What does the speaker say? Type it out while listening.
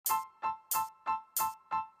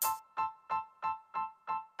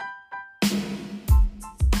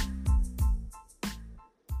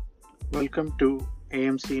Welcome to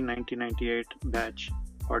AMC 1998 Batch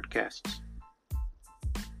Podcasts.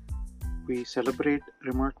 We celebrate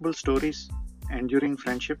remarkable stories, enduring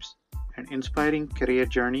friendships, and inspiring career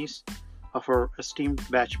journeys of our esteemed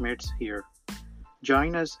batchmates here.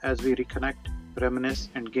 Join us as we reconnect, reminisce,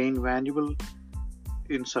 and gain valuable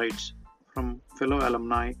insights from fellow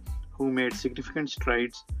alumni who made significant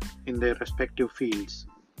strides in their respective fields.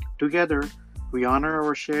 Together, we honor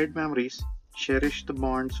our shared memories, cherish the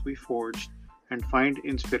bonds we forged, and find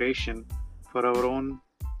inspiration for our own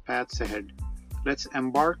paths ahead. Let's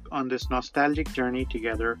embark on this nostalgic journey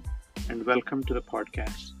together, and welcome to the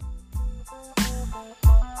podcast.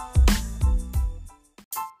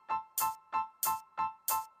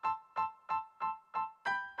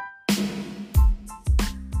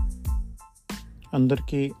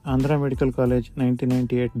 అందరికీ Andhra medical college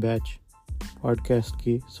 1998 batch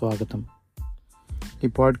పాడ్కాస్ట్కి స్వాగతం. ఈ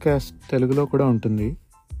podcast తెలుగులో కూడా ఉంటుంది.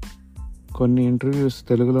 కొన్ని interviews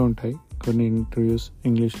తెలుగులో ఉంటాయి, కొన్ని ఇంటర్వ్యూస్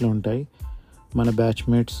ఇంగ్లీష్లో ఉంటాయి. మన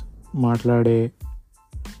బ్యాచ్మేట్స్ మాట్లాడే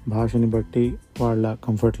భాషని బట్టి, వాళ్ళ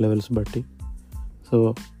కంఫర్ట్ లెవెల్స్ బట్టి. సో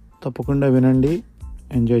తప్పకుండా వినండి,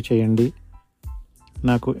 ఎంజాయ్ చేయండి.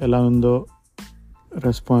 నాకు ఎలా ఉందో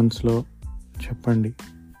రెస్పాన్స్లో చెప్పండి.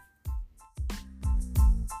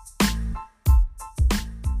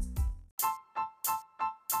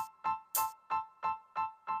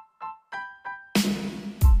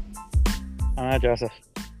 Joseph,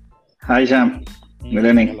 hi Shyam, good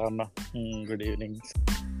evening. ఎలా ఉన్నా? Good evening.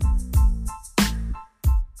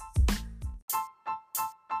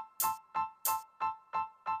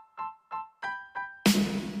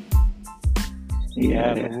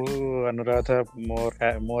 నువ్వు Anuradha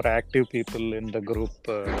more active people in the group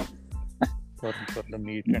for the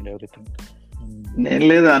meet and everything. నేను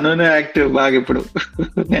లేదు, అనునే యాక్టివ్ బాగా. ఇప్పుడు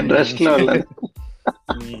నేను రెస్ట్ లో ఉన్నాను.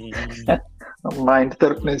 మా ఇంటి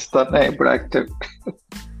తరపు నుంచి తనే ఇప్పుడు యాక్టివ్.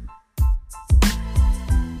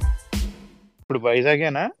 ఇప్పుడు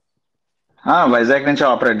వైజాగేనా? వైజాగ్ నుంచి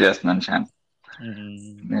ఆపరేట్ చేస్తున్నాను శ్యామ్.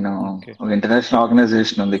 నేను ఒక ఇంటర్నేషనల్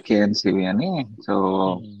ఆర్గనైజేషన్ ఉంది, కేఎన్సివి అని. So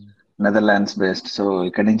Netherlands based. సో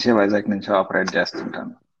ఇక్కడ నుంచే వైజాగ్ నుంచి ఆపరేట్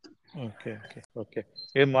చేస్తుంటాను. Okay okay okay.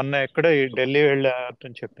 మొన్న ఎక్కడ ఢిల్లీ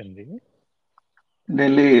వెళ్ళారని చెప్పింది.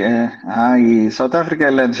 ఢిల్లీ ఈ సౌత్ ఆఫ్రికా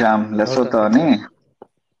వెళ్ళాను శ్యామ్, లెసోతో అని.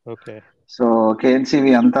 ఓకే. సో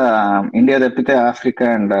కేఎన్సివి అంతా ఇండియా తప్పితే Africa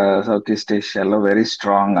and south east ఏషియాలో very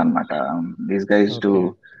strong అనమాట. These guys do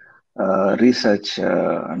research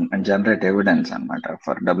and generate evidence అనమాట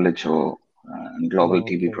for WHO global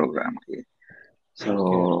TB programme కి. సో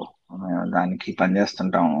దానికి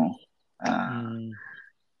పనిచేస్తుంటాము.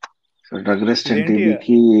 సో డ్రగ్ రెసిస్టెంట్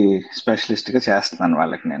టీబీకి స్పెషలిస్ట్ గా చేస్తున్నాను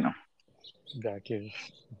వాళ్ళకి నేను.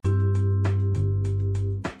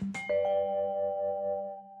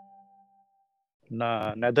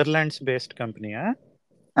 నెదర్లాండ్స్ బేస్డ్ కంపెనీయా?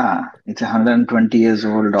 It's 120 years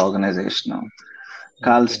old organisation.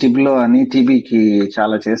 Call స్టిబ్లో అని టీబీకి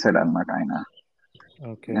చాలా చేశాడు అనమాట ఆయన.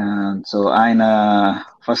 సో ఆయన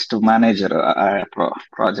ఫస్ట్ మేనేజర్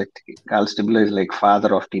ప్రాజెక్ట్ కి. Call స్టిబ్లో is like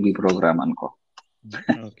father of TB programme అనుకో.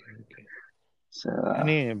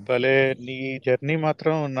 భలే, నీ జర్నీ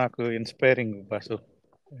మాత్రం నాకు ఇన్స్పైరింగ్ బాసు.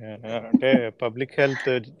 అంటే పబ్లిక్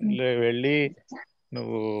హెల్త్ వెళ్ళి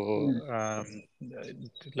నువ్వు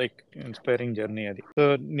లైక్ ఇన్స్పైరింగ్ జర్నీ అది. సో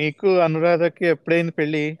నీకు అనురాధకి ఎప్పుడైంది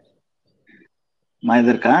పెళ్ళి? మా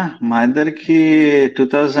ఇద్దరికి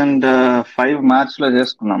 2005 మార్చ్ లో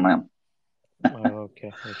చేసుకున్నాం మేము. Okay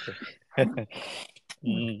okay.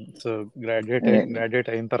 సో గ్రాడ్యుయేట్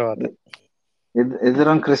అయిన తర్వాత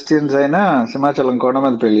ఇద్దరం క్రిస్టియన్స్ అయినా సింహాచలం కొండ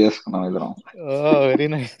మీద పెళ్లి చేసుకున్నాం ఇద్దరం. Very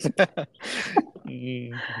nice.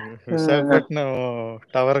 విశాఖపట్నం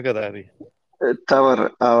టవర్ కదా అది. టవర్,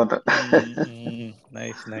 అవును.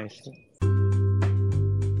 Nice nice.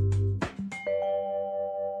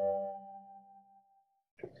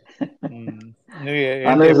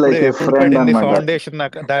 ఫౌండేషన్,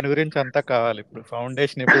 నాకు దాని గురించి అంతా కావాలి ఇప్పుడు.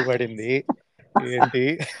 ఫౌండేషన్ ఎప్పుడు పడింది ఏంటి?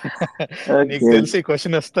 నీకు తెలిసి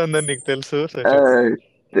క్వశ్చన్ వస్తుందని నీకు తెలుసు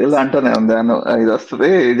అంటూనే ఉందాను. ఇది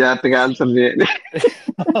వస్తుంది, జాగ్రత్తగా ఆన్సర్ చేయాలి.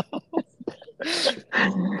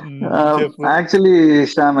 Actually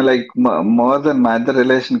Shyam, like more than my other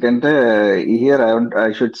relation కంటే here I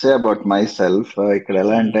should say about myself. ఇక్కడ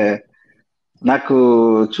ఎలా అంటే, నాకు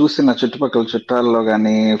చూసిన చుట్టుపక్కల చుట్టాల్లో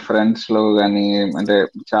గానీ, ఫ్రెండ్స్ లో గానీ, అంటే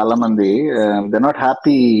చాలా మంది they not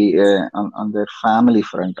happy on their family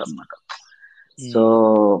front అన్నమాట. So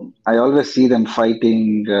I always see them fighting,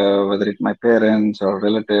 whether it's my parents or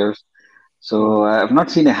relatives. So I have not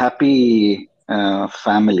seen a happy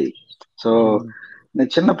family. So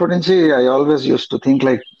నేను చిన్నప్పటి నుంచి I always used to think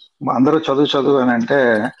like, అందరూ చదువు అని అంటే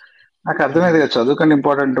నాకు అర్థమైంది కదా, చదువుకని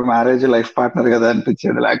ఇంపార్టెంట్, మ్యారేజ్ లైఫ్ పార్ట్నర్ కదా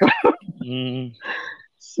అనిపించేది నాకు. Hmm.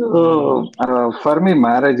 So hmm. For me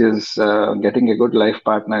marriage is getting a good life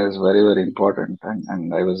partner is very very important, and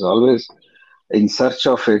I was always in search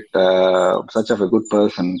of it, such of a good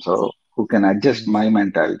person, so who can adjust my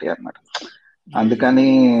mentality అన్నమాట. అందుకని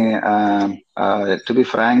to be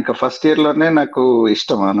frank first year లోనే నాకు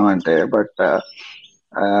ఇష్టం అను అంటే, but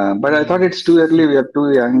I thought it's too early, we are too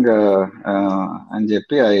young అని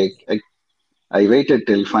చెప్పి I waited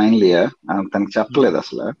till final year. తనకి చెప్పలేదు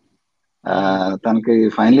అసలు. తనకి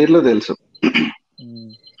ఫైనల్ ఇయర్ లో తెలుసు.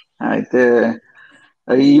 అయితే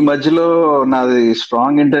ఈ మధ్యలో నాది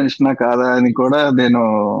స్ట్రాంగ్ ఇంటెన్షన్ కాదా అని కూడా నేను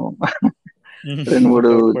 2-3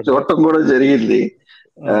 చూడటం కూడా జరిగింది.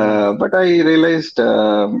 But I realised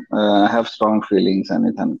I have strong feelings అని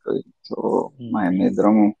తనకు. సో మా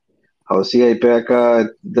ఇద్దరం హౌసీ అయిపోయాక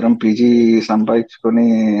ఇద్దరం పీజీ సంపాదించుకొని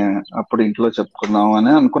అప్పుడు ఇంట్లో చెప్పుకుందాం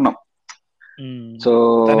అని అనుకున్నాం. సో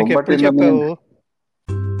బట్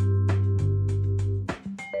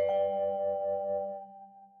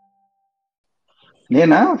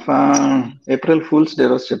నేనా ఏప్రిల్ ఫూల్స్ డే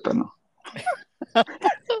రోజు చెప్పాను.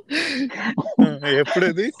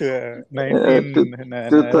 ఎప్పుడది?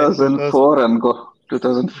 2004 అనుకో,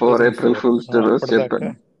 2004 ఏప్రిల్ ఫూల్స్ డే రోజు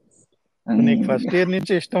చెప్పాను. నీకు ఫస్ట్ ఇయర్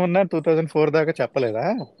నుంచి ఇష్టం ఉన్నా 2004 దాకా చెప్పలేదా?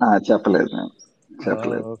 చెప్పలేదు.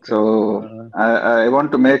 So I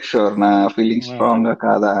want to make sure నా ఫీలింగ్ స్ట్రాంగ్ గా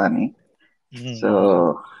కాదా అని. సో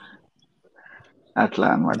అట్లా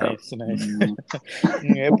అన్నమాట.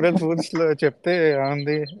 ఏప్రిల్ ఫూల్స్ లో చెప్తే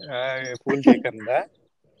ఉంది ఫూల్ చేయకుండా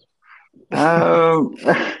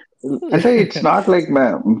అంటే ఇట్స్ నాట్ లైక్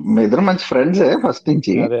మీ ఇద్దరు మంచి ఫ్రెండ్సే ఫస్ట్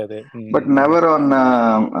నుంచి, బట్ నెవర్ ఆన్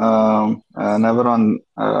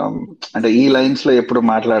అంటే ఈ లైన్స్ లో ఎప్పుడు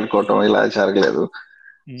మాట్లాడుకోవటం ఇలా జరగలేదు.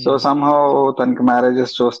 సో సమ్హౌ తనకి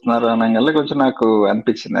మ్యారేజెస్ చూస్తున్నారు అనగానే కొంచెం నాకు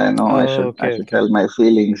అనిపించింది, I should tell my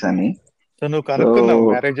feelings అని.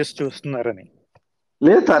 మ్యారేజెస్ చూస్తున్నారని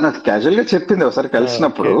లేదు, తను క్యాజువల్ గా చెప్పింది ఒకసారి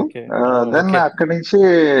కలిసినప్పుడు. దెన్ అక్కడి నుంచి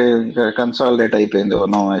కన్సాలిడేట్ అయిపోయింది.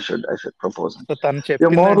 No, I should propose.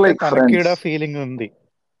 More like friends feeling ఉంది.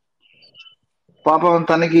 పాపం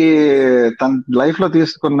తనకి తన లైఫ్ లో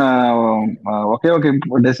తీసుకున్న ఒకే ఒక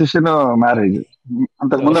డెసిషన్ మ్యారేజ్.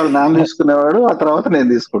 అంతకుముందు వాళ్ళు నాన్న తీసుకునేవాడు, ఆ తర్వాత నేను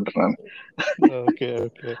తీసుకుంటున్నాను.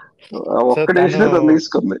 ఒక్క డెసిషన్ తను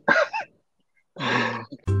తీసుకుంది.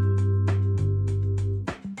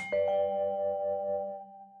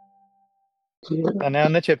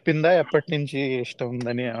 తనేమన్నా చెప్పిందా ఎప్పటి నుంచి ఇష్టం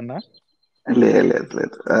ఉందని ఏమన్నా?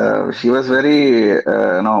 లేదు. She was very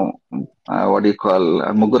know what you call,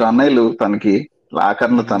 ముగ్గురు అన్నయ్యలు తనకి,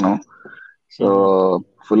 ఆఖరణ తను. సో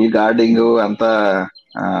ఫుల్ గార్డింగ్ అంతా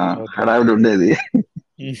హడావిడి ఉండేది.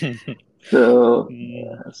 సో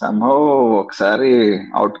సమ్హౌ ఒకసారి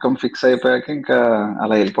అవుట్కమ్ ఫిక్స్ అయిపోయాక ఇంకా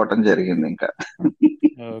అలా వెళ్ళిపోవటం జరిగింది. ఇంకా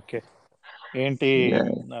ఓకే, ఏంటి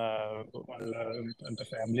వాళ్ళ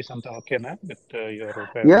ఫ్యామిలీస్ అంతా ఓకేనా విత్ యువర్?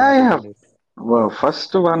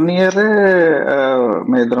 ఫస్ట్ 1 year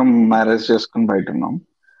మీ ఇద్దరం మ్యారేజ్ చేసుకుని బయట ఉన్నాం.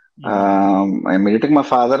 ఇమీడియట్ మా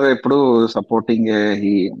ఫాదర్ ఎప్పుడు సపోర్టింగ్,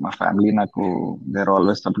 మా ఫ్యామిలీ నాకు దేర్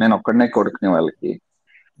ఆల్వేస్. నేను ఒక్కడనే కొడుకునే వాళ్ళకి.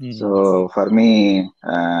 So for me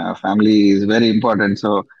family is very important.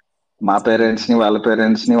 So మా పేరెంట్స్ ని వాళ్ళ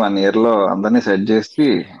పేరెంట్స్ ని 1 year లో అందరినీ సెట్ చేసి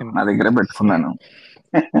నా దగ్గరే పెట్టుకున్నాను.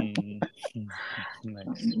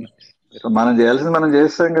 సో మనం చేయాల్సింది మనం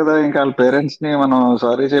చేస్తాం కదా, ఇంకా వాళ్ళ పేరెంట్స్ ని మనం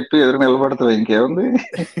సారీ చెప్పి ఎదురు నిలబడతాం, ఇంకేముంది.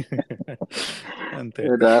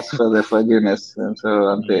 సో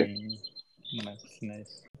అంతే.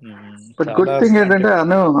 బట్ గుడ్ థింగ్ ఏంటంటే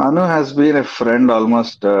Anu has been a friend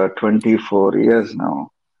almost 24 years now.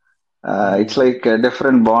 It's like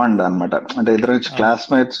different bond అన్నమాట. అంటే ఇద్దరు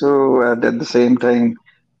classmates, at the same time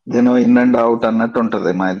in and out అన్నట్టు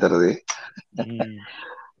ఉంటది మా ఇద్దరిది.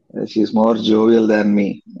 She's more jovial than me,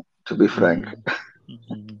 to be frank.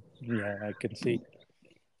 Yeah, I can see.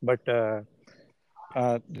 But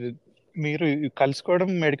మీరు కలుసుకోవడం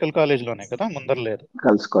medical college లోనే కదా, ముందర లేదు?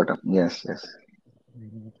 కలుసుకోవడం, yes.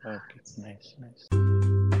 Okay, nice.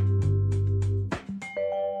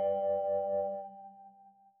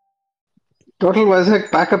 Total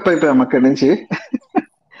Vizag pack up అయిపోయాము అక్కడి నుంచి.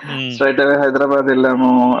 స్ట్రైట్ అవే హైదరాబాద్ వెళ్ళాము.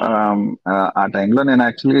 ఆ టైంలో నేను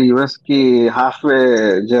యాక్చువల్గా యుఎస్ కి హాఫ్ వే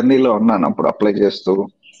జర్నీలో ఉన్నాను అప్పుడు అప్లై చేస్తూ.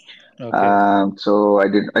 So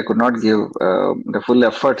I could not give full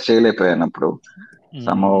effort చేయలేకపోయాను అప్పుడు.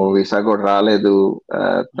 వీసా కూడా రాలేదు.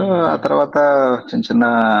 ఆ తర్వాత చిన్న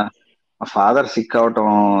ఫాదర్ సిక్ అవటం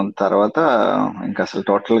తర్వాత ఇంకా అసలు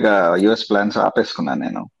టోటల్ గా యుఎస్ ప్లాన్స్ ఆపేసుకున్నాను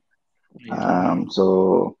నేను. సో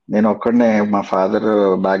నేను ఒక్కడనే, మా ఫాదర్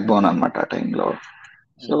బ్యాక్ బోన్ అనమాట ఆ టైంలో.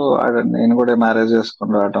 సో నేను కూడా మ్యారేజ్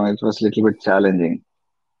చేసుకుని రావటం, it was little bit challenging.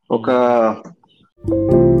 ఒక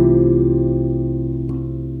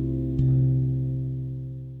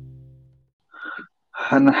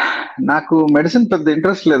నాకు మెడిసిన్ పెద్ద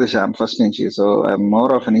ఇంట్రెస్ట్ లేదు శ్యామ్ ఫస్ట్ నుంచి. So I'm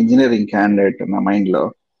more of an engineering candidate నా మైండ్ లో.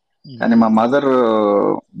 కానీ మా మదర్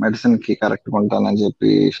మెడిసిన్ కి కరెక్ట్ ఉంటానని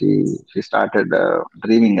చెప్పి she started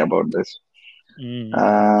dreaming about this.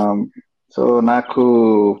 So నాకు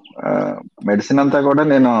మెడిసిన్ అంతా కూడా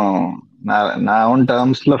నేను నా ఓన్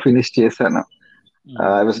టర్మ్స్ లో ఫినిష్ చేశాను.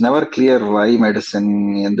 I was never clear why medicine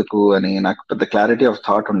ఎందుకు అని. నాకు పెద్ద క్లారిటీ ఆఫ్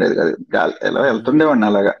థాట్ ఉండేది కదా, ఎలా వెళ్తుండేవాడిని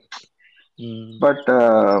అలాగా. But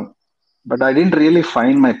I didn't really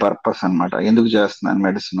find my purpose అనమాట. ఎందుకు చేస్తున్నాను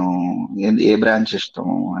మెడిసిన్, ఏ బ్రాంచ్ ఇష్టం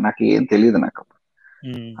నాకు ఏం తెలియదు. నాకు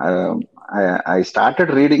I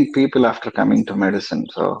started reading people after coming to medicine.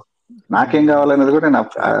 So నాకేం కావాలనేది కూడా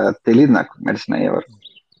నాకు తెలియదు, నాకు మెడిసిన్ అయ్యేవారు.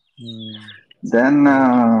 దెన్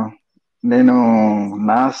నేను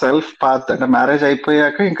నా సెల్ఫ్ పాత్ అంటే మ్యారేజ్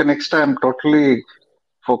అయిపోయాక ఇంకా next I'm totally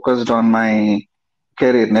focused on my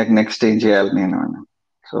career. Next ఏం చేయాలి నేను అని.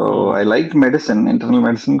 So I like medicine, internal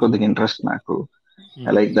medicine కొద్దిగా ఇంట్రెస్ట్ నాకు. I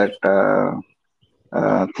like that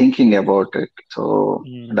thinking about it. So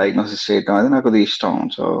diagnosis చేయటం అది నాకు అది ఇష్టం.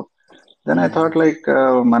 సో దెన్ ఐ థాట్ లైక్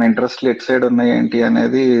మన ఇంట్రెస్ట్ ఎట్ సైడ్ ఉన్నాయి ఏంటి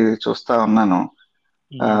అనేది చూస్తా ఉన్నాను.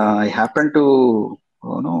 I happen to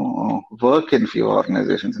work in few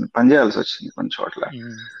organisations. పనిచేయాల్సి వచ్చింది కొన్ని చోట్ల.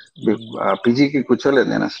 పీజీకి కూర్చోలేదు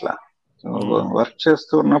నేను అసలు. వర్క్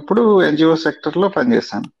చేస్తూ ఉన్నప్పుడు ఎన్జిఓ సెక్టర్ లో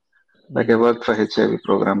పనిచేశాను. Like I work for HIV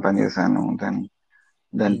programme పనిచేశాను.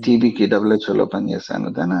 దెన్ టీబీకి WHO లో పనిచేశాను.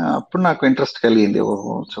 దెన్ అప్పుడు నాకు ఇంట్రెస్ట్ కలిగింది.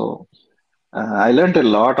 ఓహో, so I learn a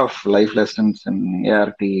lot of life lessons in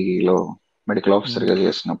ART లో మెడికల్ ఆఫీసర్ గా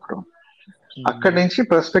చేసినప్పుడు. అక్కడి నుంచి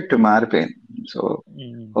పర్స్పెక్టివ్ మారిపోయింది. సో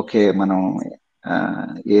ఓకే, మనం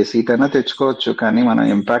ఏ సీట్ అయినా తెచ్చుకోవచ్చు, కానీ మనం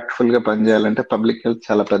ఇంపాక్ట్ఫుల్ గా పనిచేయాలంటే పబ్లిక్ హెల్త్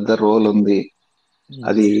చాలా పెద్ద రోల్ ఉంది.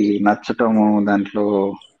 అది నచ్చటము, దాంట్లో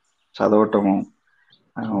చదవటము.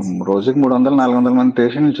 రోజుకి 300-400 మంది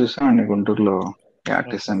పేషెంట్లు చూసామండి గుంటూరులో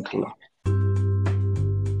ART సెంటర్ లో.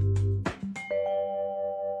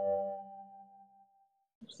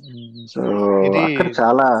 సో అక్కడ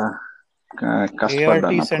చాలా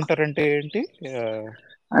కష్టపడ్డాను. సెంటర్ అంటే ఏంటి?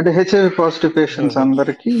 అంటే HIV పాజిటివ్ పేషెంట్స్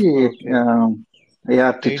అందరికి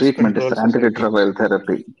ART ట్రీట్మెంట్ ఇస్తారు, యాంటీరిట్రోవైరల్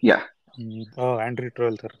థెరపీ.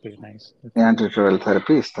 యాంటీరిట్రోవైరల్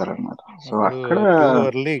థెరపీ ఇస్తారన్నమాట. సో అక్కడ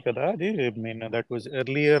కదా, అది that was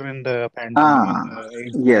earlier in the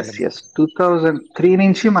 2003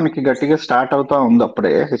 నుంచి మనకి గట్టిగా స్టార్ట్ అవుతా ఉంది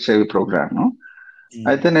అప్పుడే HIV ప్రోగ్రామ్.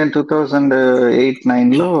 అయితే నేను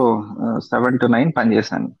 2008-9 లో 7 to 9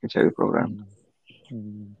 పనిచేశాను HIV ప్రోగ్రామ్.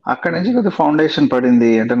 అక్కడ నుంచి కొద్దిగా ఫౌండేషన్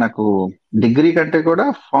పడింది. అంటే నాకు డిగ్రీ కంటే కూడా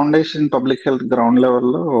ఫౌండేషన్ పబ్లిక్ హెల్త్ గ్రౌండ్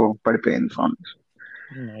లెవెల్లో పడిపోయింది foundation.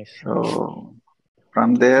 So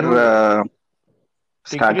from there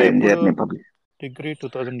start అయింది జర్నీ. Public degree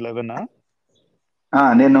 2011.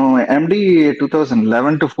 నేను MD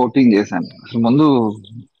 2011 to 14 చేశాను. అసలు ముందు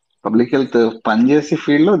పబ్లిక్ హెల్త్ పనిచేసి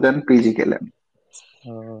ఫీల్డ్ లో, దెన్ పీజీకి వెళ్ళాను.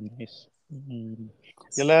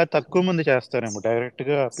 ఇలా తక్కువ మంది చేస్తారేమో, డైరెక్ట్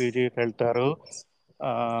గా పీజీకి వెళ్తారు.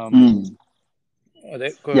 అదే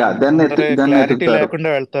క్లారిటీ లేకుండా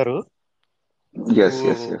వెళ్తారు.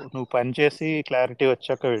 నువ్వు పని చేసి క్లారిటీ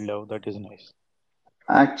వచ్చాక వెళ్ళావు. That is nice.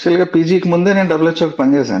 యాక్చువల్ గా పీజీకి ముందే నేను WHO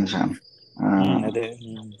పనిచేశాను శ్యామ్. అదే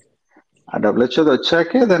ఆ WHO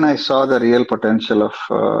వచ్చాకే then I saw the real potential of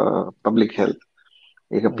public health.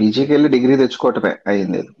 ఇక పీజీకి వెళ్ళి డిగ్రీ తెచ్చుకోవటమే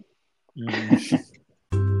అయింది.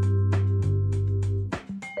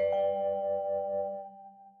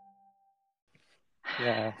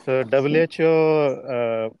 సో WHO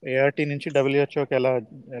ART నుంచి WHOకి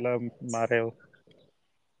ఎలా మారావు?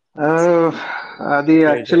 అది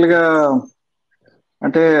యాక్చువల్ గా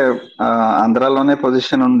అంటే ఆంధ్రాలోనే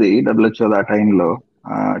పొజిషన్ ఉంది WHO ఆ టైంలో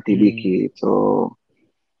టీబీకి. సో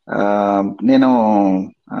నేను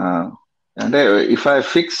అంటే if I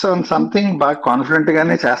fix on something బాగా కాన్ఫిడెంట్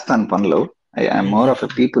గానే చేస్తాను పనులు. I'm more of a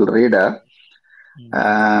people reader.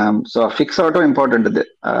 So fix అవటం important.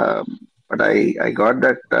 But I got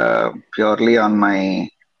that purely on my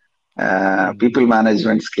people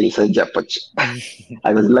management skills అని చెప్పొచ్చు.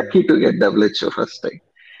 I was lucky to get WHO first time.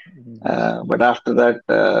 But after that,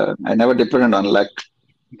 I never depended on luck.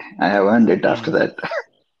 I have earned it after that.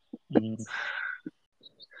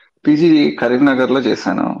 PG Karimnagar లో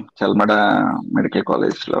చేశాను, Chalmeda medical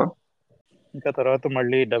college లో. ఇంకా తర్వాత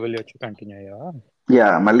మళ్ళీ WHO continue అయ్యావా?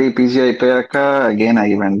 మళ్ళీ పీజీ అయిపోయాక అగైన్ ఐ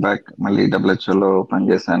వెంట్ బ్యాక్, మళ్ళీ WHO లో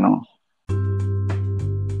పనిచేశాను.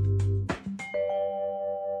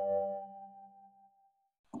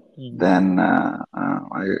 దెన్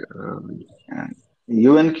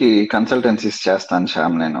UN కి కన్సల్టెన్సీస్ చేస్తాను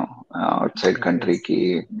శ్యామ్ నేను, అవుట్ సైడ్ కంట్రీకి.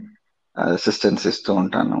 అసిస్టెన్స్ ఇస్తూ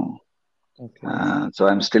ఉంటాను. Okay. So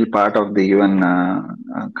I'm still part of the UN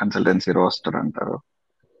consultancy roster అంటారు.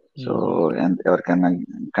 సో ఎవరికైనా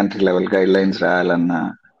కంట్రీ లెవెల్ గైడ్ లైన్స్ రాయాలన్నా,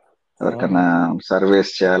 ఎవరికైనా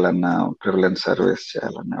సర్వేస్ చేయాలన్నా, ప్రివిలెన్స్ సర్వేస్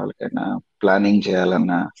చేయాలన్నా, ఎవరికైనా ప్లానింగ్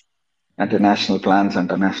చేయాలన్నా, అంటే నేషనల్ ప్లాన్స్,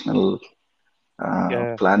 ఇంటర్నేషనల్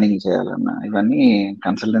ప్లానింగ్ చేయాలన్నా, ఇవన్నీ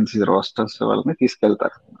కన్సల్టెన్సీ రోస్టర్స్ వాళ్ళని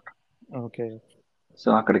తీసుకెళ్తారు. ఓకే. సో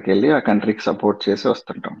అక్కడికి వెళ్ళి ఆ కంట్రీకి సపోర్ట్ చేసి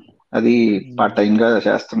వస్తుంటాం. అది పార్ట్ టైం గా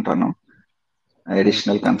చేస్తుంటాను,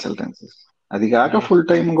 అడిషనల్ కన్సల్టెన్సీస్. అది కాక ఫుల్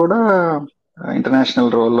టైం కూడా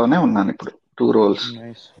ఇంటర్నేషనల్ రోల్లోనే ఉన్నాను ఇప్పుడు, 2 roles.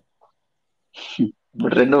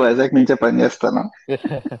 ఇప్పుడు 2 వైజాగ్ నుంచే పనిచేస్తాను.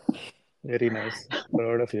 Very nice,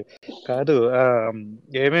 proud of you. కాదు,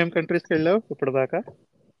 ఏమేం కంట్రీస్కి వెళ్ళావు ఇప్పుడు దాకా?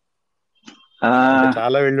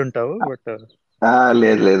 చాలా వెళ్ళుంటావు బట్.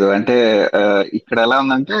 లేదు అంటే ఇక్కడ ఎలా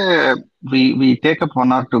ఉందంటే వి టేకప్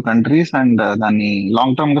 1 or 2 countries అండ్ దాన్ని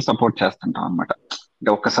లాంగ్ టర్మ్ గా సపోర్ట్ చేస్తుంటాం అనమాట,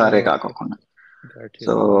 అంటే ఒక్కసారే కాకుండా.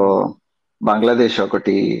 సో బంగ్లాదేశ్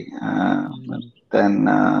ఒకటి, దెన్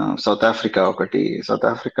సౌత్ ఆఫ్రికా ఒకటి. సౌత్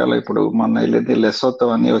ఆఫ్రికాలో ఇప్పుడు మొన్న వెళ్ళేది లెసోతో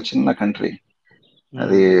అని ఒక చిన్న కంట్రీ.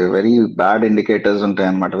 అది వెరీ బ్యాడ్ ఇండికేటర్స్ ఉంటాయి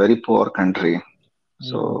అనమాట, very poor country.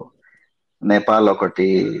 So Nepal ఒకటి,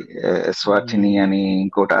 ఎస్వాటిని అని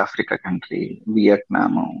ఇంకోటి Africa country,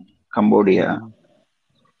 Vietnam, Cambodia,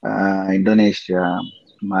 Indonesia,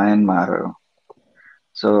 Myanmar.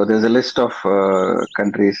 So does a list of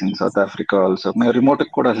countries in south Africa also. మేము రిమోట్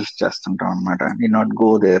కూడా అసిస్ట్ చేస్తుంటాం అనమాట, నీ నాట్ గో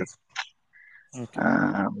దేర్.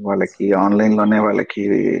 వాళ్ళకి ఆన్లైన్ లోనే వాళ్ళకి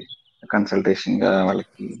కన్సల్టేషన్ గా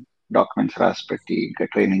వాళ్ళకి డాక్యుమెంట్స్ రాసి పెట్టి ఇంకా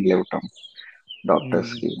ట్రైనింగ్ ఇవ్వటం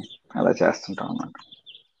డాక్టర్స్ కి, అలా చేస్తుంటాం అన్నమాట.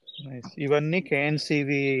 ఇవన్నీ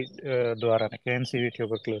కేఎన్సివి ద్వారానే, కేఎన్సివి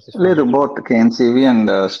ట్యూబర్క్లోసిస్? లేదు, బోత్ కేఎన్సివి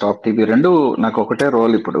అండ్ స్టాప్ టీబీ రెండు నాకు ఒకటే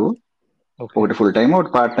రోల్ ఇప్పుడు. ఒకటి ఫుల్ టైం,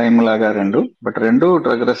 ఒకటి పార్ట్ టైం లాగా రెండు, బట్ రెండు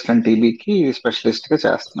డ్రగ్ రెసిస్టెంట్ టీబీకి స్పెషలిస్ట్ గా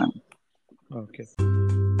చేస్తున్నాను. Okay.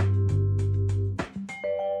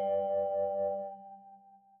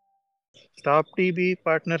 Stop TB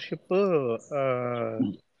partnership,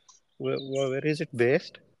 where is it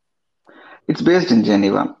based? It's based in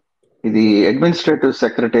Geneva. ఇది అడ్మినిస్ట్రేటివ్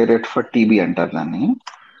సెక్రటేరియట్ ఫర్ టీబీ అంటారు దాన్ని.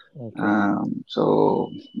 సో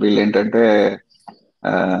వీళ్ళు ఏంటంటే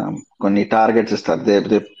కొన్ని టార్గెట్స్ ఇస్తారు,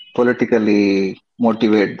 they politically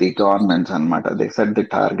motivate the governments అనమాట. దే సెట్ ది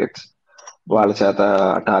టార్గెట్స్, వాళ్ళ చేత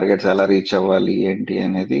టార్గెట్స్ ఎలా రీచ్ అవ్వాలి ఏంటి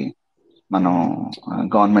అనేది మనం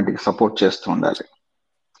గవర్నమెంట్ కి సపోర్ట్ చేస్తూ ఉండాలి.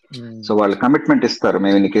 సో వాళ్ళు కమిట్మెంట్ ఇస్తారు,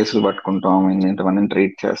 మేము ఇన్ని కేసులు పట్టుకుంటాం, ఇంతమందిని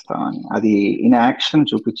ట్రీట్ చేస్తామని. అది ఇన్ యాక్షన్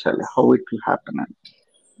చూపించాలి, హౌ ఇట్ విల్ హ్యాపెన్ అని.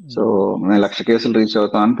 సో మేము 1,00,000 కేసులు రీచ్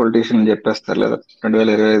అవుతామని పొలిటీషియన్లు చెప్పేస్తారు, లేదా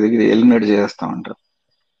 2025 ఎలిమినేట్ చేసేస్తా ఉంటారు.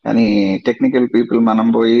 కానీ టెక్నికల్ పీపుల్ మనం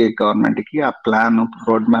పోయి గవర్నమెంట్ కి ఆ ప్లాన్,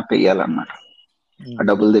 రోడ్ మ్యాప్ వేయాలన్నమాట. ఆ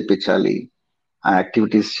డబ్బులు తెప్పించాలి, ఆ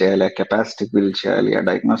యాక్టివిటీస్ చేయాలి, ఆ కెపాసిటీ బిల్డ్ చేయాలి, ఆ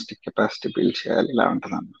డయాగ్నోస్టిక్ కెపాసిటీ బిల్డ్ చేయాలి, ఇలా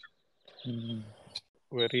ఉంటుంది అన్నమాట.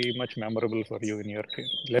 Very much memorable for you in your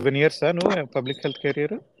 11 years నువ్వు public health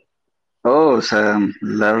career? Sir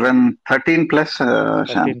 13 plus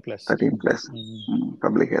 13 plus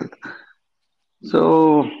public health. So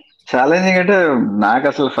challenging అంటే నాకు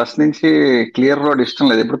అసలు ఫస్ట్ నుంచి క్లియర్ రోడ్ ఇష్టం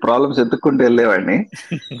లేదు, ఇప్పుడు ప్రాబ్లమ్స్ ఎత్తుక్కుంటూ వెళ్ళేవాడిని.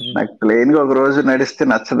 నాకు ప్లెయిన్ గా ఒక రోజు నడిస్తే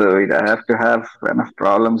నచ్చదు, I have to have enough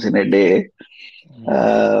problems in a day.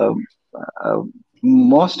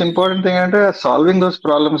 Most important thing అంటే solving those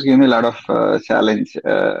problems give me lot of challenge,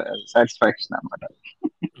 satisfaction అనమాట.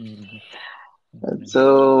 సో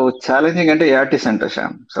ఛాలెంజింగ్ అంటే ART centre,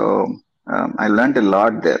 Shyam. So I learned a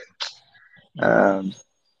lot there.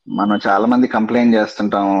 మనం చాలా మంది complaint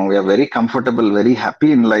చేస్తుంటాం, we are very comfortable, very happy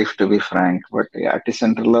in life to be Frank. But ART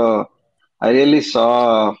centre లో I really saw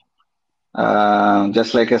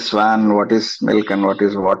just like a Schwann, what is milk and what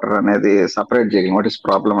is water అనేది separate చేయగలం, what is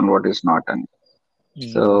problem and what is not అని.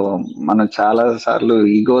 So మనం చాలా సార్లు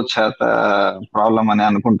ego చేత problem అని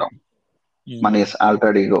అనుకుంటాం, మన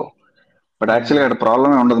ఆల్టర్డ్ ఈగో. బట్ యాక్చువల్లీ అక్కడ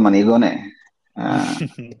ప్రాబ్లమే ఉండదు, మన ఈగోనే.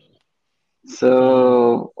 సో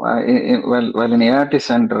వాళ్ళని ఏఆర్టీ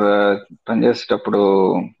సెంటర్ పనిచేసేటప్పుడు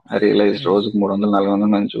ఐ రియలైజ్ రోజుకు 300-400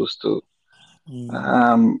 మంది చూస్తూ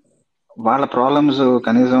వాళ్ళ ప్రాబ్లమ్స్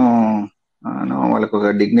కనీసం వాళ్ళకు ఒక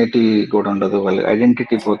డిగ్నిటీ కూడా ఉండదు, వాళ్ళ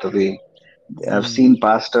ఐడెంటిటీ పోతుంది. I've seen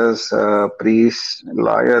pastors, ప్రీస్,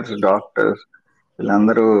 lawyers, doctors,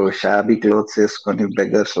 వీళ్ళందరూ షాబీ క్లోత్స్ వేసుకొని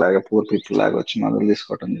బెగ్గర్స్ లాగా, పూర్ పీపుల్ లాగా వచ్చి మందులు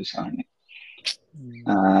తీసుకోవటం చూసామని.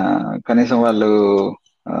 కనీసం వాళ్ళు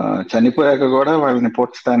చనిపోయాక కూడా వాళ్ళని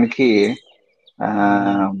పోడ్చడానికి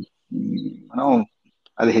మనం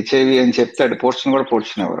అది హెచ్ఐవి అని చెప్తే అది పోడ్చిన కూడా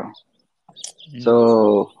పోడ్చినవారు. సో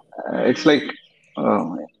ఇట్స్ లైక్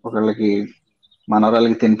ఒకళ్ళకి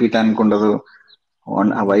మనవరాలకి తినిపించడానికి ఉండదు,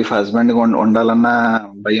 వైఫ్ హస్బెండ్ ఉండాలన్నా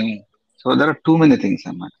భయం, so there are too many things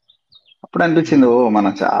అన్నమాట. అప్పుడు అనిపించింది, ఓ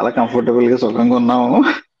మనం చాలా కంఫర్టబుల్ గా సుఖంగా ఉన్నాము,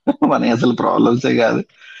 మన అసలు ప్రాబ్లమ్సే కాదు.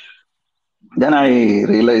 Then I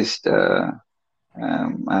realised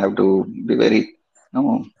I have to be very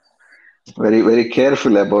very very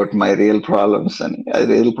careful about my real problems అని. అది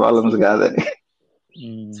రియల్ ప్రాబ్లమ్స్ కాదని.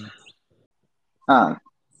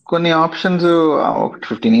 కొన్ని ఆప్షన్స్ ఒక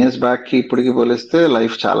 15 years బ్యాక్ కి ఇప్పటికి పోలిస్తే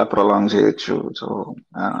లైఫ్ చాలా ప్రొలాంగ్ చేయొచ్చు. So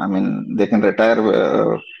I mean they can retire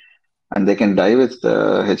and they can die with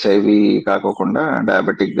HIV కాకోకుండా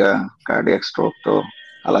డయాబెటిక్ గా కార్డియాక్ స్ట్రోక్ తో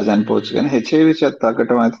అలా చనిపోవచ్చు. కానీ హెచ్ఐవి చేత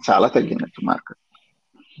తగ్గటం అయితే చాలా తగ్గినట్టు market.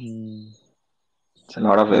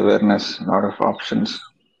 Lot of awareness, lot of options.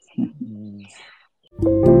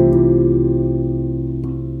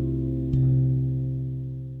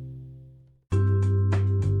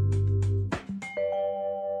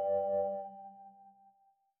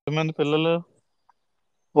 ఎంతమంది పిల్లలు?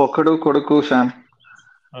 ఒకడు కొడుకు శ్యామ్.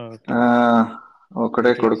 ఓకే.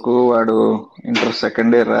 ఒకడే కొడుకు. వాడు ఇంటర్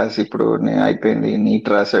సెకండ్ ఇయర్ రాసి ఇప్పుడు అయిపోయింది, నీట్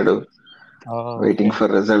రాశాడు, వెయిటింగ్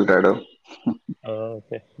ఫర్ రిజల్ట్. ఆడు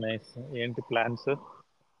ఓకే, నైస్. ఏంటి ప్లాన్స్?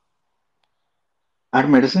 ఆడు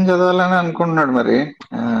మెడిసిన్ చదవాలని అనుకుంటున్నాడు, మరి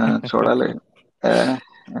చూడాలి.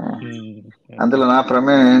 అందులో నా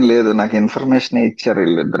ప్రమేయం ఏం లేదు, నాకు ఇన్ఫర్మేషన్ ఇచ్చారు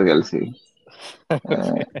వీళ్ళిద్దరు కలిసి.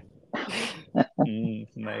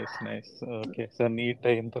 Nice nice. Okay, so neat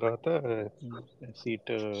అయిన తర్వాత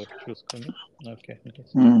సీట్ చూసుకొని. ఓకే,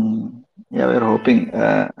 ఎవర్ హోపింగ్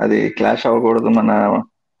అది క్లాష్ అవ్వకూడదు మన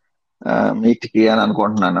మీట్ కి అని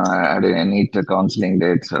అనుకుంటున్నాను. NEET counselling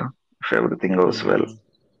dates, if everything goes well.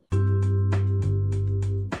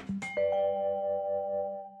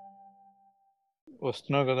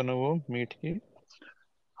 వస్తున్నావు కదా నువ్వు మీట్ కి?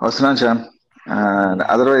 వస్తున్నాను శ్యామ్.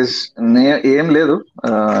 అదర్వైజ్ ఏం లేదు,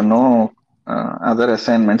 నో అదర్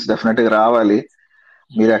అసైన్మెంట్స్. డెఫినెట్ గా రావాలి.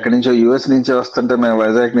 మీరు ఎక్కడి నుంచో యుఎస్ నుంచి వస్తుంటే మేము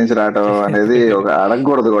వైజాగ్ నుంచి రావటం అనేది ఒక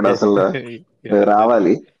అడగకూడదు కూడా, అసలు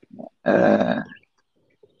రావాలి.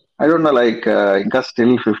 ఐ డోంట్ నో, లైక్ ఇంకా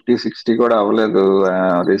స్టిల్ 50-60 కూడా అవ్వలేదు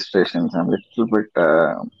రిజిస్ట్రేషన్స్. లిటిల్ బిట్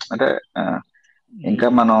అంటే ఇంకా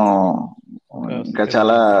మనం ఇంకా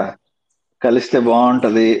చాలా కలిస్తే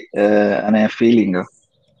బాగుంటది అనే ఫీలింగ్.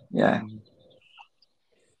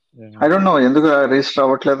 ఐ డోంట్ నో ఎందుకు రిజిస్టర్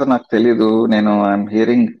అవ్వట్లేదో నాకు తెలీదు. నేను ఐఎమ్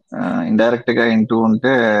హియరింగ్ ఇండైరెక్ట్ గా వింటూ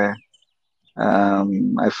ఉంటే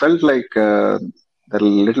I felt like there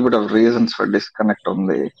little bit of reasons for disconnect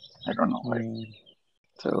ఉంది. I don't no why.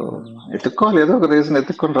 So ఎత్తుక్కోవాలి, ఏదో ఒక రీజన్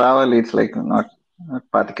ఎత్తుక్కొని రావాలి. ఇట్స్ లైక్ నాట్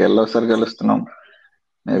 25 ఏళ్ళ ఒకసారి కలుస్తున్నాం.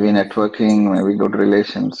 Maybe networking, maybe good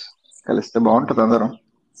relations, కలిస్తే బాగుంటుంది అందరం.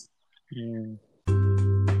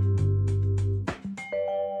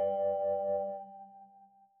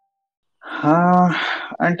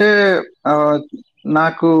 అంటే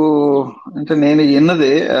నాకు అంటే నేను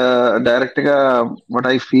విన్నది డైరెక్ట్ గా వాట్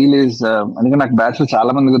ఐ ఫీల్ ఈజ్, అందుకే నాకు బ్యాచ్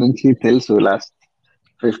చాలా మంది గురించి తెలుసు. లాస్ట్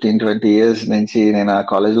 15-20 years నుంచి నేను ఆ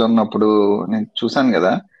కాలేజ్ లో ఉన్నప్పుడు నేను చూసాను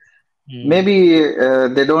కదా. Maybe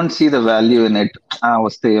they don't see the value in it.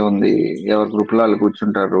 వస్తే ఏముంది, ఎవరి గ్రూప్ లో వాళ్ళు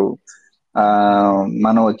కూర్చుంటారు,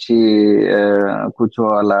 మనం వచ్చి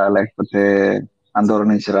కూర్చోవాలా, లేకపోతే అందరం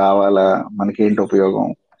నుంచి రావాలా, మనకేంటి ఉపయోగం,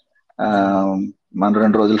 మన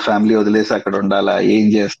 2 రోజులు ఫ్యామిలీ వదిలేసి అక్కడ ఉండాలా, ఏం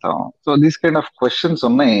చేస్తాం. So these kind of questions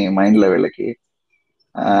ఉన్నాయి మైండ్ లో వీళ్ళకి.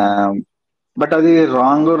 బట్ అది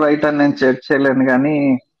రాంగ్ రైట్ అని నేను చెక్ చేయలేను, కానీ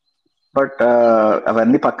బట్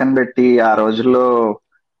అవన్నీ పక్కన పెట్టి ఆ రోజుల్లో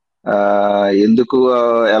ఎందుకు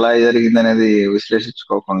ఎలా జరిగింది అనేది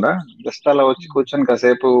విశ్లేషించుకోకుండా జస్ట్ అలా వచ్చి కూర్చొని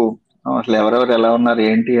కాసేపు అసలు ఎవరెవరు ఎలా ఉన్నారు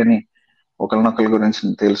ఏంటి అని ఒకరినొకరి గురించి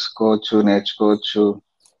తెలుసుకోవచ్చు, నేర్చుకోవచ్చు.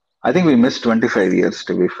 I think we miss 25 years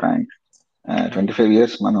to be frank. 25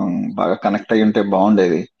 years మనం బాగా కనెక్ట్ అయ్యి ఉంటే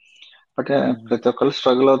బాగుండేది. బట్ ప్రతి ఒక్కరు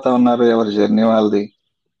స్ట్రగుల్ అవుతా ఉన్నారు, ఎవరి జర్నీ వాళ్ళది.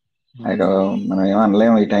 మనం ఏం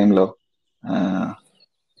అనలేము ఈ టైంలో.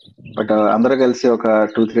 బట్ అందరూ కలిసి ఒక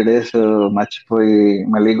 2-3 days మర్చిపోయి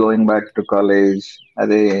మళ్ళీ గోయింగ్ బ్యాక్ టు కాలేజ్,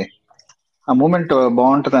 అదే ఆ మూమెంట్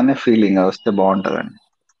బాగుంటది అనే ఫీలింగ్ వస్తే బాగుంటదని.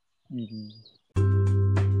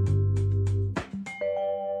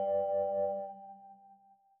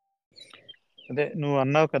 అదే నువ్వు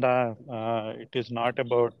అన్నావు కదా, ఇట్ ఈస్ నాట్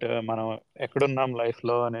అబౌట్ మనం ఎక్కడున్నాం లైఫ్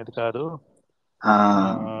లో అనేది కాదు.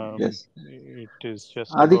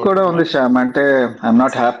 అది కూడా ఉంది శ్యామ్. అంటే I'm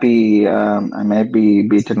not happy, I may be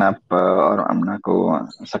beaten up, నాకు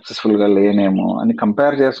సక్సెస్ఫుల్ గా లేనేమో అని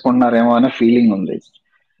కంపేర్ చేసుకుంటున్నారేమో అనే ఫీలింగ్ ఉంది.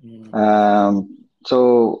 సో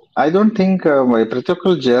ఐ డోంట్ థింక్ ప్రతి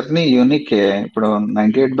ఒక్కరు జర్నీ యూనికే. ఇప్పుడు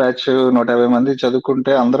 98 బ్యాచ్ 150 మంది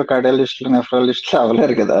చదువుకుంటే అందరూ కార్డియాలజిస్టులు, నెఫ్రాలజిస్టులు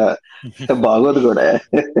అవ్వలేరు కదా, బాగోదు కూడా.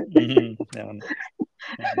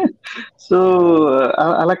 సో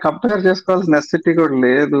అలా కంపేర్ చేసుకోవాల్సిన నెసెసిటీ కూడా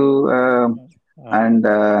లేదు. అండ్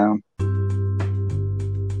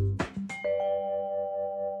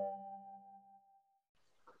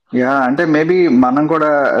యా అంటే మేబీ మనం కూడా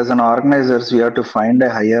as an organisers we have to find a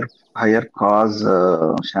higher cause,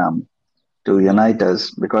 Shyam, to unite us,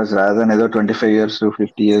 because rather than ఏదో 25 years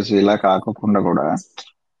 50 years ఇలా కాకుండా కూడా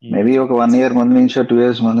మేబీ ఒక 1 year ముందు నుంచో 2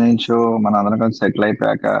 years ముందు నుంచో మన అందరం కలిసి సెటిల్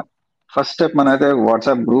అయిపోయాక ఫస్ట్ స్టెప్ మనం అయితే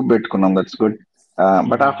వాట్సాప్ గ్రూప్ పెట్టుకున్నాం, that's good.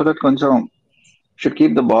 But after that కొంచెం should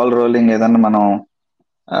keep the ball rolling. ఏదన్నా మనం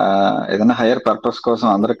ఏదైనా హయ్యర్ పర్పస్ కోసం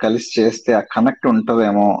అందరూ కలిసి చేస్తే ఆ కనెక్ట్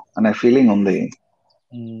ఉంటదేమో అనే ఫీలింగ్ ఉంది.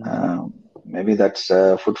 Maybe that's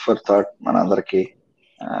food for thought మన అందరికి,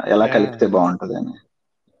 ఎలా కలిపితే బాగుంటది అని.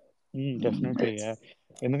 డెఫినెట్లీ.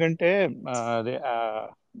 ఎందుకంటే అదే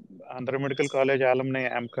Andhra medical college alumni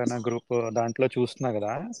AMCANA group దాంట్లో చూస్తున్నా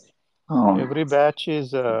కదా, every batch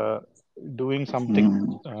is doing something.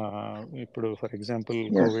 ఇప్పుడు ఫర్ ఎగ్జాంపుల్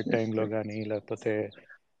కోవిడ్ టైంలో కానీ, లేకపోతే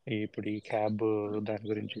ఇప్పుడు ఈ క్యాబ్ దాని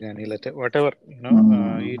గురించి కానీ, లేకపోతే whatever you know,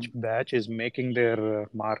 each batch is making their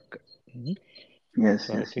mark.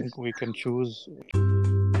 So I think we can choose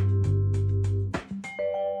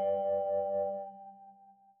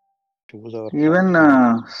even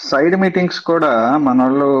side meetings కూడా మన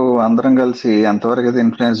వాళ్ళు అందరం కలిసి ఎంతవరకు అయితే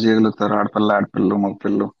ఇన్ఫ్లుయెన్స్ చేయగలుగుతారు, ఆడపిల్లలు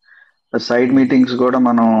మగపిల్లలు, సైడ్ మీటింగ్స్ కూడా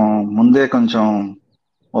మనం ముందే కొంచెం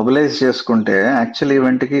మొబిలైజ్ చేసుకుంటే యాక్చువల్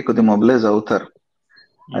ఈవెంట్ కి కొద్దిగా మొబిలైజ్ అవుతారు.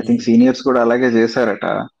 ఐ థింక్ సీనియర్స్ కూడా అలాగే చేశారట.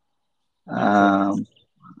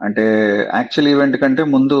 అంటే యాక్చువల్ ఈవెంట్ కంటే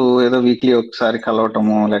ముందు ఏదో వీక్లీ ఒకసారి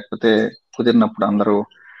కలవటము, లేకపోతే కుదిరినప్పుడు అందరూ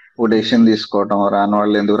ఓ డెసిషన్ తీసుకోవటం, రాని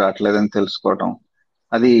వాళ్ళు ఎందుకు రావట్లేదని తెలుసుకోవటం,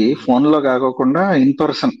 అది ఫోన్ లో కాకోకుండా ఇన్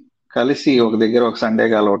పర్సన్ కలిసి ఒక దగ్గర ఒక సండే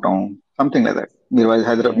కలవటం, సంథింగ్ లైక్ దట్. మీరు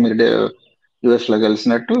హైదరాబాద్, మీరు యుఎస్ లో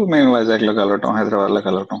కలిసినట్టు మేము వైజాగ్ లో కలవటం, హైదరాబాద్ లో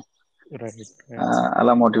కలవటం,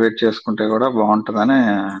 అలా మోటివేట్ చేసుకుంటే కూడా బాగుంటుందని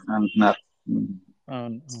అంటున్నారు.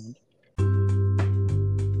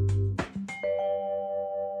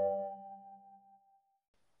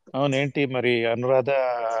 అవునేంటి మరి అనురాధ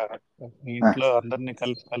ఇంట్లో అందరినీ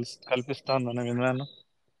కల్పిస్తాను విన్నాను.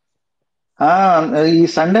 ఈ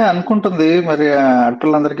సండే అనుకుంటుంది మరి,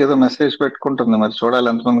 ఆడపిల్లలందరికీ ఏదో మెసేజ్ పెట్టుకుంటుంది, మరి చూడాలి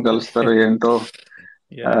ఎంతమంది కలుస్తారు ఏంటో.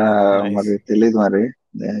 మరి తెలీదు, మరి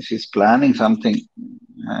షీస్ ప్లానింగ్ సంథింగ్,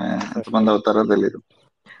 ఎంతమంది అవుతారో తెలీదు.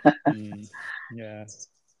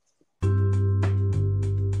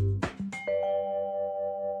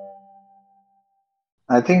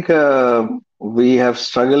 I think we have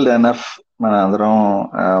struggled enough. మన అందరం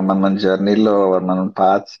మన జర్నీలో మనం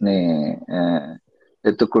పాత్స్ ని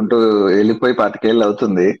ఎత్తుకుంటూ వెళ్ళిపోయి 25 ఏళ్ళు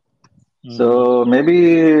అవుతుంది. So maybe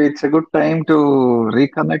it's a good time to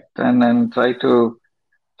reconnect and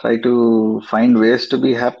try to find ways to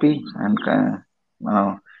be happy. And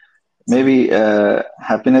maybe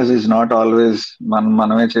happiness is not always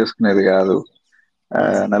మనమే చేసుకునేది కాదు,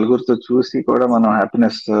 నలుగురితో చూసి కూడా మనం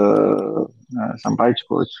హ్యాపీనెస్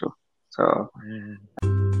సంపాదించుకోవచ్చు. సో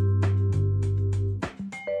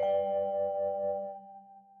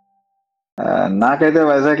నాకైతే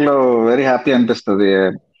వైజాగ్ లో వెరీ హ్యాపీ అనిపిస్తుంది.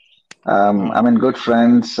 ఐ మీన్ గుడ్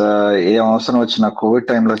ఫ్రెండ్స్, ఏ అవసరం వచ్చినా కోవిడ్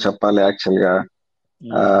టైంలో చెప్పాలి యాక్చువల్ గా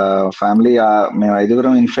ఫ్యామిలీ మేము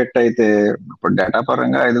 5 ఇన్ఫెక్ట్ అయితే ఇప్పుడు డేటా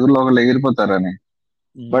పరంగా 5 ఒకళ్ళు ఎగిరిపోతారని,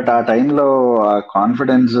 బట్ ఆ టైంలో ఆ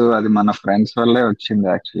కాన్ఫిడెన్స్ అది మన ఫ్రెండ్స్ వల్లే వచ్చింది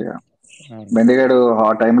యాక్చువల్గా. బెండిగాడు ఆ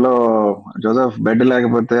టైంలో జోసెఫ్ బెడ్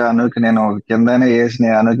లేకపోతే అనుకి నేను కిందనే వేసి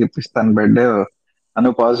అనుకి ఇప్పిస్తాను బెడ్, అను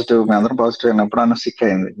పాజిటివ్, మీ అందరం పాజిటివ్ అయినప్పుడు అను సిక్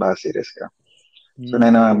అయింది బాగా సీరియస్ గా. సో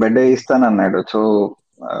నేను బెడ్ ఇస్తాను అన్నాడు. సో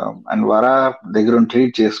అండ్ వరా దగ్గర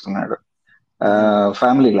ట్రీట్ చేసుకున్నాడు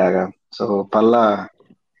ఫ్యామిలీ లాగా. సో పల్లా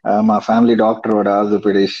మా ఫ్యామిలీ డాక్టర్ వాడు,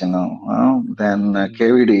 ఆర్థోపెడిషియన్. దెన్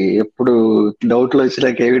కేవిడి, ఎప్పుడు డౌట్లు వచ్చినా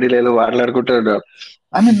కేవిడి లేదు మాట్లాడుకుంటాడు.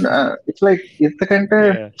 ఐ మీన్ ఇట్స్ లైక్ ఇంతకంటే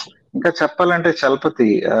ఇంకా చెప్పాలంటే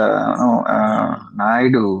చలపతి,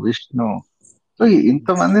 నాయుడు, విష్ణు, సో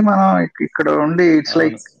ఇంతమంది మనం ఇక్కడ ఉండి ఇట్స్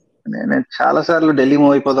లైక్ నేను చాలా సార్లు ఢిల్లీ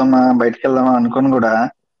మూవ్ అయిపోదామా, బయటకు వెళ్దామా అనుకుని కూడా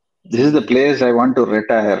this is the place I want to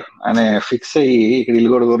retire అనే ఫిక్స్ అయ్యి ఇక్కడ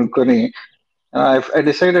ఇల్లు కూడా కొనుక్కొని I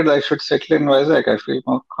decided I should settle in Vizag. I feel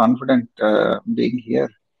more confident being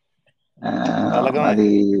here.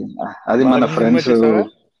 అది మన ఫ్రెండ్స్.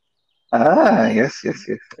 ఎస్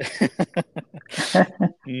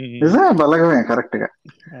నిజమే, బలగమే కరెక్ట్ గా.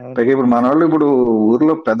 పైగా ఇప్పుడు మన వాళ్ళు ఇప్పుడు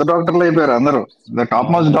ఊర్లో పెద్ద డాక్టర్లు అయిపోయారు అందరూ,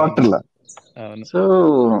 టాప్ మోస్ట్ డాక్టర్లు. సో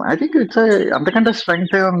ఐ థింక్ ఇట్స్ అంతకంటే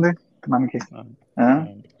స్ట్రెంగ్త్ ఏ ఉంది మనకి.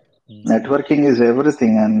 Networking is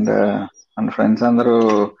everything. And friends అందరూ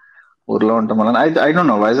ఊర్లో ఉంటాం వల్ల I don't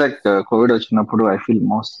know, Vizag covid వచ్చినప్పుడు I feel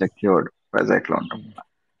most secured Vizag లో ఉంటాం.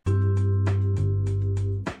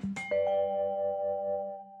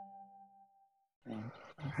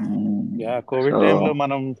 కోవిడ్ టైంలో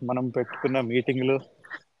మనం పెట్టుకున్న మీటింగ్లు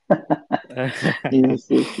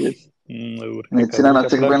ఊరికే నచ్చినా కబుర్లు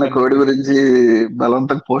నచ్చకపోయినా చెప్పడానికన్నా. కోడి గురించి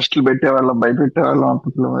బలవంతంగా పోస్టులు పెట్టేవాళ్ళం, భయపెట్టేవాళ్ళం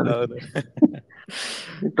అప్పట్లో. మరి అవును.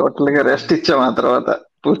 టోటల్ గా రెస్ట్ ఇచ్చాం ఆ తర్వాత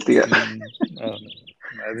పూర్తిగా. అవును,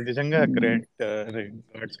 అది నిజంగా గ్రేట్,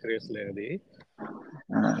 గాడ్స్ గ్రేస్ అది.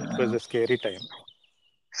 It was a scary time.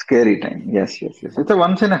 Scary time, yes yes yes. It's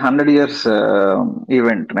once in 100 years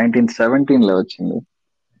event. 1917 లో వచ్చింది.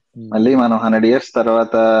 మళ్ళీ మనం 100 years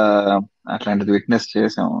తర్వాత అట్లాంటిది విట్నెస్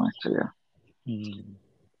చేసాం యాక్చువల్గా.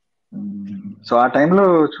 సో ఆ టైంలో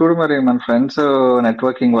చూడు, మరి మన ఫ్రెండ్స్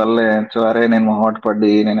నెట్వర్కింగ్ వల్లే, సో అరే నేను మొహాట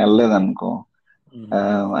పడి నేను వెళ్ళలేదు అనుకో,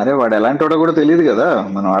 అరే వాడు ఎలాంటి వాడో కూడా తెలియదు కదా.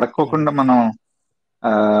 మనం అడక్కోకుండా మనం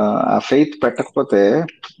ఆ ఫెయిత్ పెట్టకపోతే,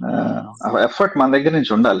 ఎఫర్ట్ మన దగ్గర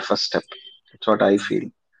నుంచి ఉండాలి first step. It's what I feel.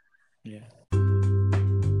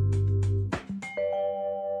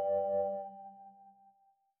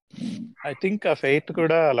 I think ఆ ఫెయిత్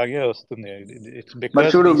కూడా అలాగే వస్తుంది.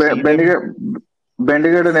 మరి చూడు,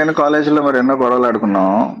 బెండిగాడు నేను కాలేజీలో మరి ఎన్నో గొడవలు ఆడుకున్నాం.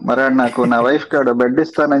 మరి నాకు నా వైఫ్ కాడు బెడ్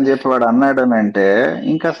ఇస్తానని చెప్పి వాడు అన్నాడని అంటే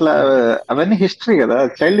ఇంకా అసలు అవన్నీ హిస్టరీ కదా,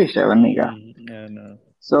 చైల్డిష్ అవన్నీగా.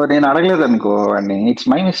 సో నేను అడగలేదు అనుకో వాడిని, it's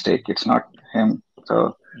my mistake, it's not him. So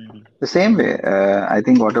the same way I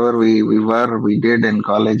think whatever we did in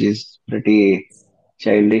college is pretty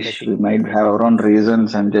childish. We might have our own reasons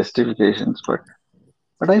and justifications, but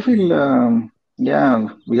I feel yeah,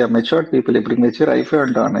 we are matured people. ఇప్పుడు mature అయిపోయి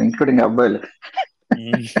ఉంటాం, including అబ్బాయిలు.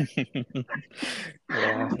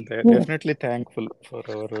 Yeah, they're definitely thankful for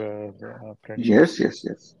our friendship.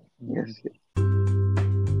 Yes.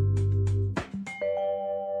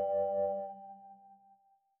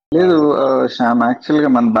 లేదు Shyam, actual గా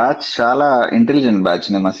మన batch చాలా intelligent batch.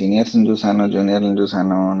 నేను మా సీనియర్స్ ని చూసాను, జూనియర్లను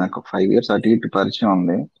చూసాను. నాకు 5 years అటు ఇటు పరిచయం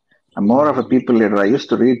ఉంది. More of people leader. I use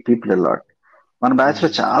to read people a lot. మన బ్యాచ్ లో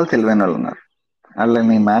చాలా తెలివైన వాళ్ళు ఉన్నారు.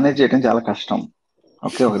 వాళ్ళని మేనేజ్ చేయడం చాలా కష్టం,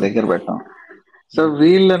 ఒక దగ్గర పెట్టాం. సో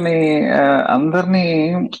వీళ్ళని అందరినీ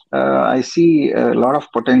I see lot of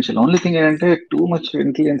potential. Only thing ఏంటంటే టూ మచ్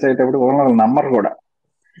ఇంటెలిజెన్స్ అయ్యేటప్పుడు వాళ్ళు నమ్మరు కూడా.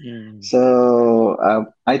 సో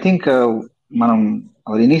ఐ థింక్ మనం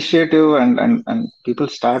our initiative and people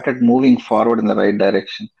started moving forward in the right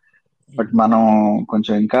direction. But మనం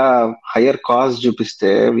కొంచెం ఇంకా హయ్యర్ కాజ్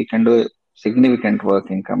చూపిస్తే we can do significant work.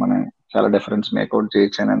 ఇంకా మనం చాలా డిఫరెన్స్ మేక్అవుట్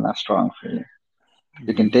చేయొచ్చు అని నా strong feeling.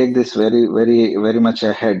 You can take this very much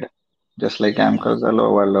ahead. Just like ఆమ్కర్జాలో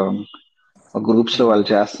వాళ్ళు గ్రూప్స్ లో వాళ్ళు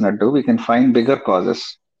చేస్తున్నట్టు, we can find bigger causes.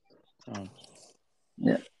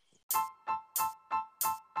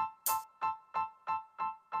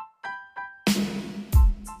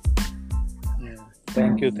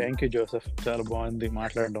 Thank you Joseph, చాలా బాగుంది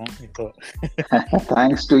మాట్లాడడం మీతో.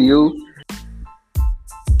 Thanks to you.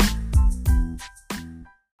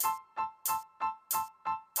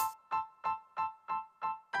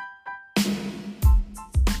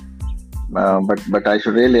 But I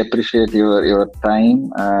should really appreciate your time,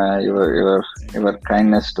 your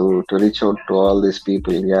kindness to reach out to all these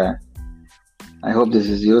people. Yeah, I hope this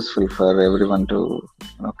is useful for everyone to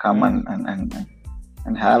come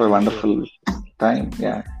and have a wonderful time.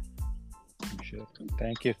 Yeah. Sure.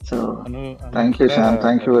 Thank you. So thank you, Sam.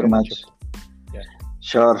 Thank you very much. Yeah.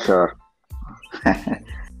 Sure.